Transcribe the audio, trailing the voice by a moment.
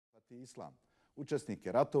islam. Učesnik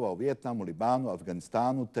je ratova u Vijetnamu, Libanu,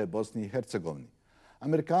 Afganistanu te Bosni i Hercegovini.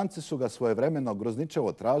 Amerikanci su ga svojevremeno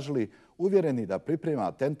grozničevo tražili, uvjereni da priprema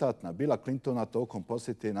atentat na Billa Clintona tokom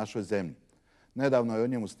posjete našoj zemlji. Nedavno je o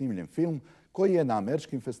njemu snimljen film koji je na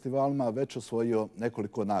američkim festivalima već osvojio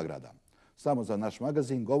nekoliko nagrada. Samo za naš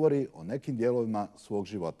magazin govori o nekim dijelovima svog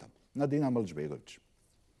života. Nadina Malić-Begović.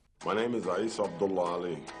 My name is Abdullah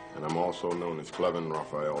Ali, and I'm also known as Clevin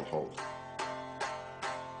Raphael Holt.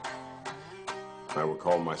 I would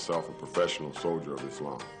call myself a professional soldier of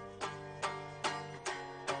Islam.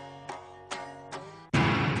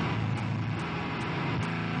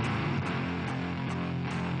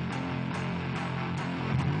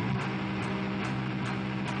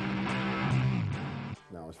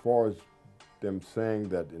 Now, as far as them saying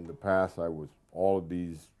that in the past I was all of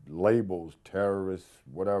these labels, terrorists,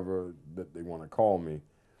 whatever that they want to call me,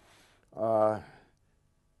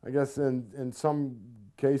 I guess in some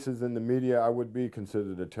cases in the media I would be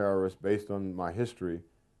considered a terrorist based on my history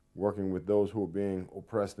working with those who were being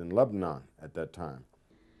oppressed in Lebanon at that time.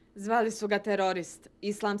 Zvali su ga terorist,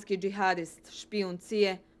 islamski džihadist, špijun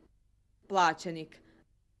CIA, plaćenik.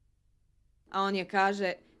 A on je,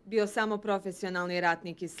 kaže, bio samo profesionalni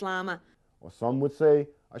ratnik islama. Or some would say,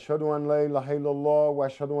 Ashhadu an la ilaha illallah wa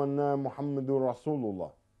ashhadu anna Muhammadur Rasulullah.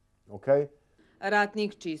 Okay?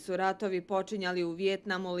 Ratnik čiji su ratovi počinjali u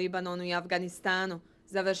Vijetnamu, Libanonu i Afganistanu,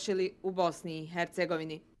 završili u Bosni i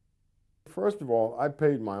Hercegovini. First of all, I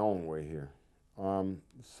paid my own way here.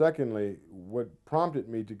 Secondly, what prompted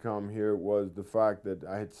me to come here was the fact that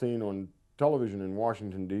I had seen on television in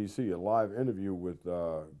Washington, D.C., a live interview with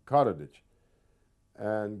Karadzic.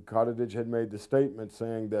 And Karadzic had made the statement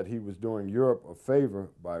saying that he was doing Europe a favor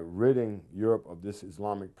by ridding Europe of this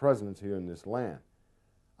Islamic presence here in this land.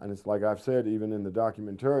 And it's like I've said, even in the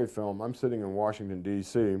documentary film, I'm sitting in Washington,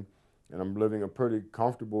 D.C., and I'm living a pretty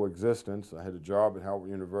comfortable existence. I had a job at Howard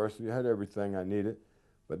University. I had everything I needed.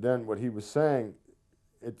 But then what he was saying,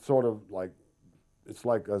 it's sort of like, it's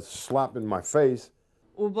like a slap in my face.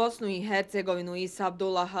 U Bosnu i Hercegovinu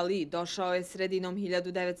Abdullah Ali došao je sredinom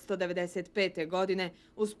 1995. godine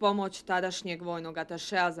uz pomoć tadašnjeg vojnog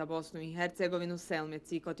atašea za Bosnu i Hercegovinu Selme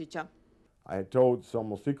Cikotića. I had told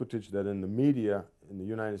Selma Cikotić that in the media in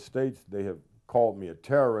the United States they have called me a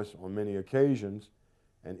terrorist on many occasions,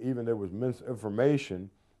 and even there was misinformation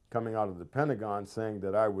coming out of the Pentagon saying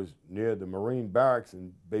that I was near the Marine barracks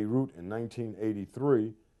in Beirut in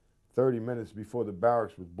 1983, 30 minutes before the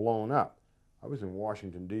barracks was blown up. I was in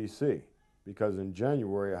Washington, D.C., because in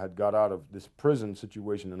January I had got out of this prison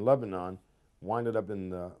situation in Lebanon, winded up in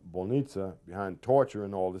the Bolnica behind torture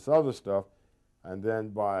and all this other stuff, and then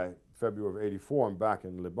by February of '84 I'm back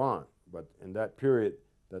in Lebanon. But in that period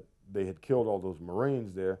that they had killed all those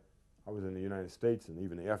Marines there, I was in the United States, and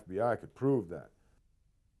even the FBI could prove that.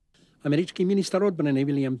 Američki ministar odbrane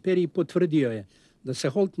William Perry potvrdio je da se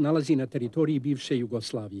Holt nalazi na teritoriji bivše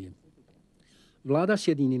Jugoslavije. Vlada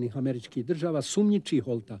Sjedinjenih Američkih Država sumnjiči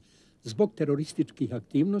Holta zbog terorističkih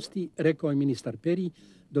aktivnosti, rekao je ministar Perry,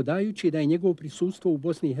 dodajući da je njegovo prisustvo u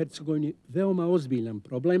Bosni i Hercegovini veoma ozbiljan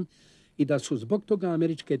problem i da su zbog toga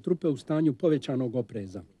američke trupe u stanju povećanog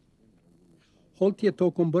opreza. Holt je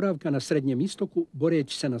tokom boravka na Srednjem istoku,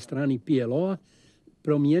 boreći se na strani PLO-a,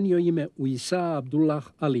 promijenio ime u Abdullah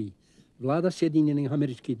Ali. Vlada Sjedinjenih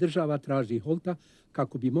Američkih Država traži Holta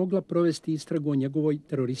kako bi mogla provesti istragu o njegovoj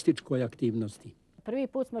terorističkoj aktivnosti. Prvi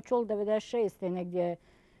put smo čuli 96. negdje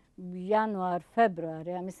januar, februar.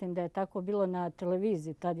 Ja mislim da je tako bilo na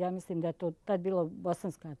televiziji. Ja mislim da je to tad bilo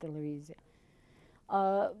bosanska televizija.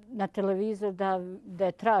 Na televiziju da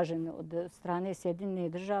je tražen od strane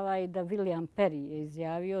Sjedinjenih Država i da William Perry je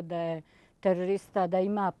izjavio da je terorista, da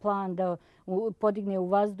ima plan da podigne u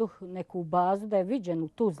vazduh neku bazu, da je viđen u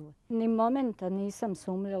Tuzli. Ni momenta nisam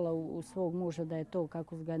sumnjala u svog muža da je to,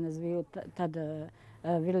 kako ga nazvio tada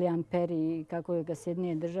William Perry i kako ga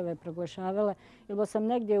Sjedinjene Države proglašavale. Jer sam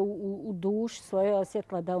negdje u duši svoje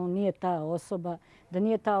osjetila da on nije ta osoba, da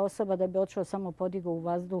nije ta osoba da bi odšao samo podigao u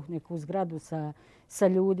vazduh neku zgradu sa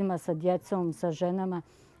ljudima, sa djecom, sa ženama.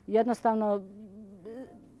 Jednostavno,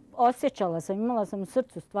 osjećala sam, imala sam u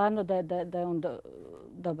srcu stvarno da je on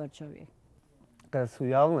dobar čovjek. Kada su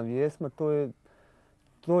javile vijestima,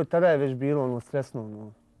 tada je već bilo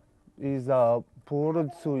stresno. I za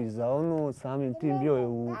porodicu, i za samim tim bio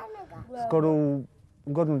je skoro u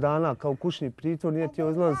godinu dana kao kućni pritvor, nije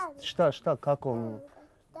htio izlaziti šta, kako.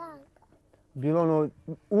 Bilo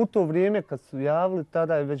u to vrijeme kad su javili,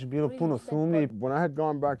 tada je već bilo puno sumnji. When I had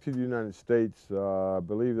gone back to the United States, I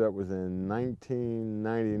believe that was in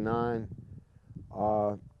 1999,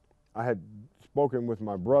 I had spoken with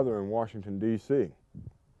my brother in Washington, D.C.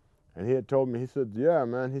 And he had told me, he said, yeah,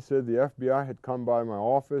 man, he said the FBI had come by my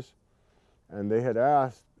office and they had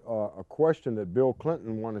asked a question that Bill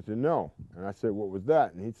Clinton wanted to know. And I said, what was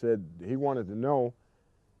that? And he said he wanted to know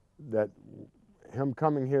that him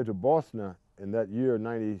coming here to Bosnia in that year,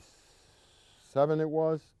 97 it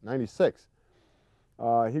was, 96,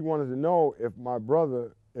 he wanted to know if my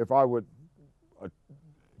brother, if I would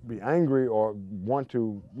be angry or want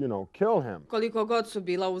to, you know, kill him. Koliko god su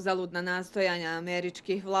bila uzaludna nastojanja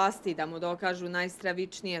američkih vlasti da mu dokažu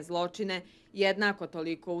najstravičnije zločine, jednako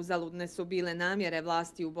toliko uzaludne su bile namjere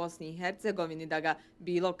vlasti u Bosni i Hercegovini da ga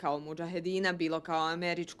bilo kao mudžahedina, bilo kao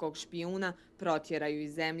američkog špijuna protjeraju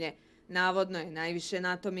iz zemlje. Navodno je najviše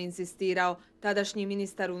na tome insistirao tadašnji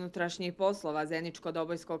ministar unutrašnjih poslova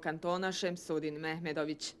Zeničko-Dobojskog kantona Šemsudin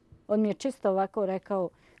Mehmedović. On mi je čisto ovako rekao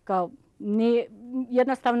kao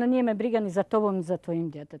jednostavno nije me briga ni za tobom ni za tvojim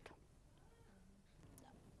djetetom.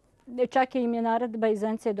 Čak je im je naredba iz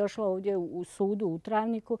Zence došla ovdje u sudu u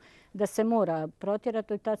Travniku da se mora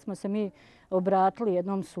protjerati i tad smo se mi obratili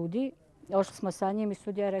jednom sudiji. Ošli smo sa njim i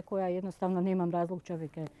sudija je rekao ja jednostavno nemam razlog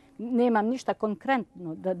čovjeka. Nemam ništa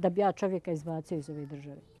konkretno da bi ja čovjeka izbacio iz ove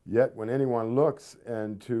države. Yet when anyone looks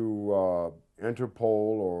into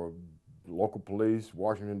Interpol or local police,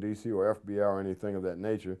 Washington D.C. or FBI or anything of that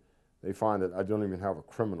nature, they find that I don't even have a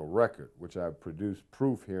criminal record, which I've produced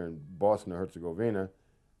proof here in Bosnia and Herzegovina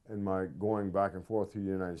in my going back and forth to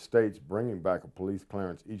the United States, bringing back a police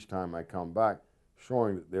clearance each time I come back,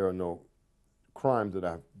 showing that there are no crimes that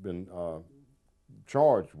I've been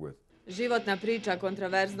charged with. Životna priča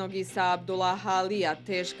kontraverznog Isa Abdullah Alija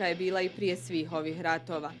teška je bila i prije svih ovih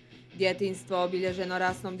ratova. Djetinjstvo obilježeno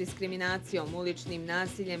rasnom diskriminacijom, uličnim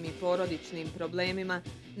nasiljem i porodičnim problemima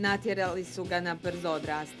natjerali su ga na brzo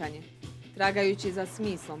odrastanje. Tragajući za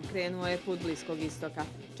smislom krenuo je put Bliskog istoka.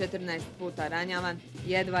 14 puta ranjavan,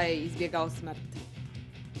 jedva je izbjegao smrt.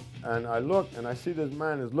 And I look and I see this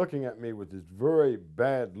man is looking at me with this very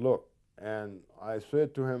bad look. And I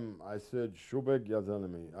said to him, I said, Shubek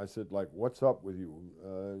Yazanami, I said, like, what's up with you?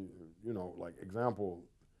 You know, like, example,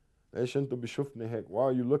 why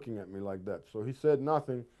are you looking at me like that? So he said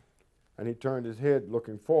nothing, and he turned his head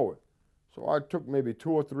looking forward. So I took maybe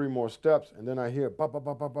 2 or 3 more steps, and then I hear bop, bop,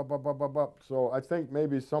 bop, bop, bop, bop, bop, bop. So I think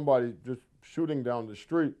maybe somebody just shooting down the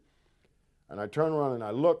street. And I turn around and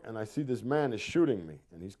I look, and I see this man is shooting me,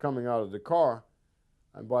 and he's coming out of the car.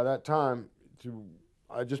 And by that time,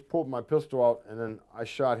 I just pulled my pistol out, and then I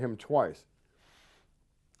shot him twice.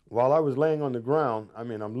 While I was laying on the ground, I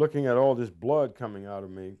mean, I'm looking at all this blood coming out of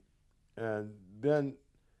me, and then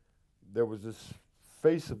there was this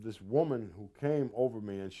face of this woman who came over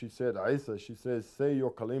me, and she said, Aisa, she says, say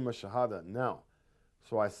your kalima shahada now.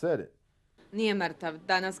 So I said it. Nije mrtav.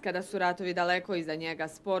 Danas kada su ratovi daleko iza njega,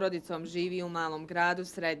 s porodicom živi u malom gradu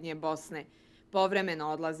srednje Bosne. Povremeno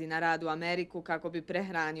odlazi na rad u Ameriku kako bi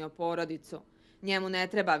prehranio porodicu. Njemu ne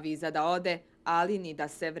treba viza da ode, ali ni da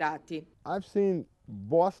se vrati. I've seen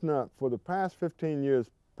Bosnia for the past 15 years,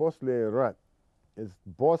 poslije rat,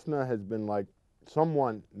 Bosnia has been like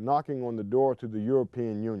someone knocking on the door to the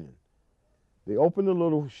European Union. They open the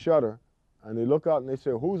little shutter and they look out and they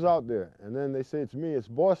say, who's out there? And then they say, it's me, it's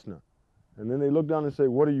Bosnia. And then they look down and say,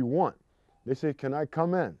 what do you want? They say, can I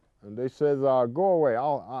come in? And they says, go away,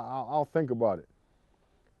 I'll think about it.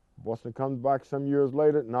 Bosnia comes back some years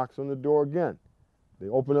later, knocks on the door again. They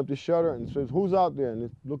open up the shutter and says, who's out there? And they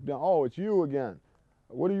look down, oh, it's you again.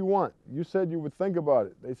 What do you want? You said you would think about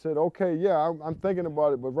it. They said, okay, yeah, I'm thinking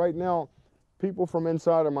about it, but right now, people from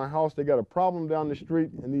inside of my house, they got a problem down the street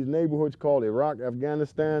in these neighborhoods called Iraq,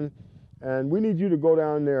 Afghanistan, and we need you to go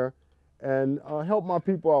down there and help my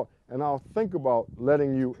people out, and I'll think about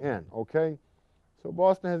letting you in, okay? So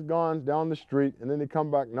Bosnia has gone down the street, and then they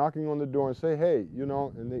come back knocking on the door and say, hey, you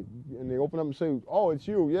know, and they open up and say, oh, it's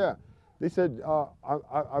you, yeah. They said,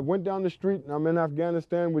 I went down the street and I'm in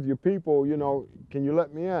Afghanistan with your people, you know, can you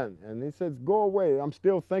let me in? And he says, go away, I'm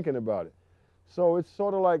still thinking about it. So it's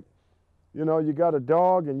sort of like, you know, you got a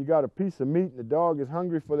dog and you got a piece of meat and the dog is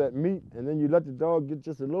hungry for that meat, and then you let the dog get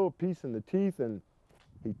just a little piece in the teeth and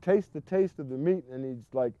he tastes the taste of the meat and he's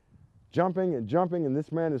like jumping and jumping, and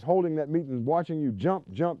this man is holding that meat and watching you jump,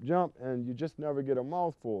 jump, jump, and you just never get a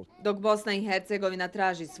mouthful. Dok Bosna i Hercegovina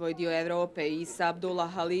traži svoj dio Evrope, Isa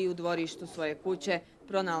Abdullah Ali u dvorištu svoje kuće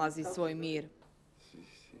pronalazi svoj mir.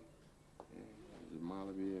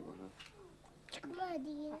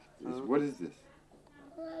 What is this?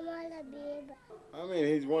 I mean,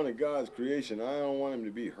 he's one of God's creation. I don't want him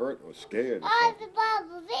to be hurt or scared.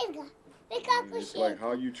 It's like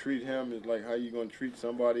how you treat him is like how you going to treat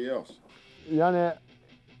somebody else. Ja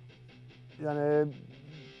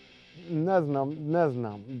ne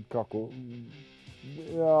znam kako.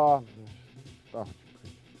 Ja,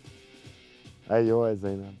 ej joj,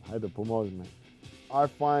 Zainab, hajde pomozi mi. I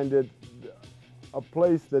find it a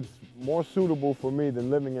place that's more suitable for me than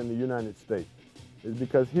living in the United States. Is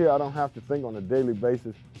because here I don't have to think on a daily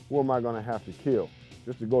basis, who am I going to have to kill?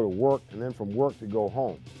 Just to go to work and then from work to go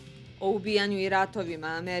home. O ubijanju i ratovima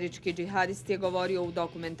američki džihadist je govorio u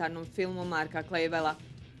dokumentarnom filmu Marka Klejvela.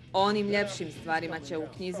 O onim ljepšim stvarima će u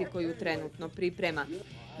knjizi koju trenutno priprema.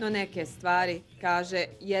 No neke stvari, kaže,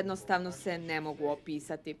 jednostavno se ne mogu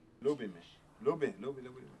opisati. Ljubi me. Ljubi.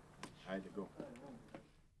 Hajde, go.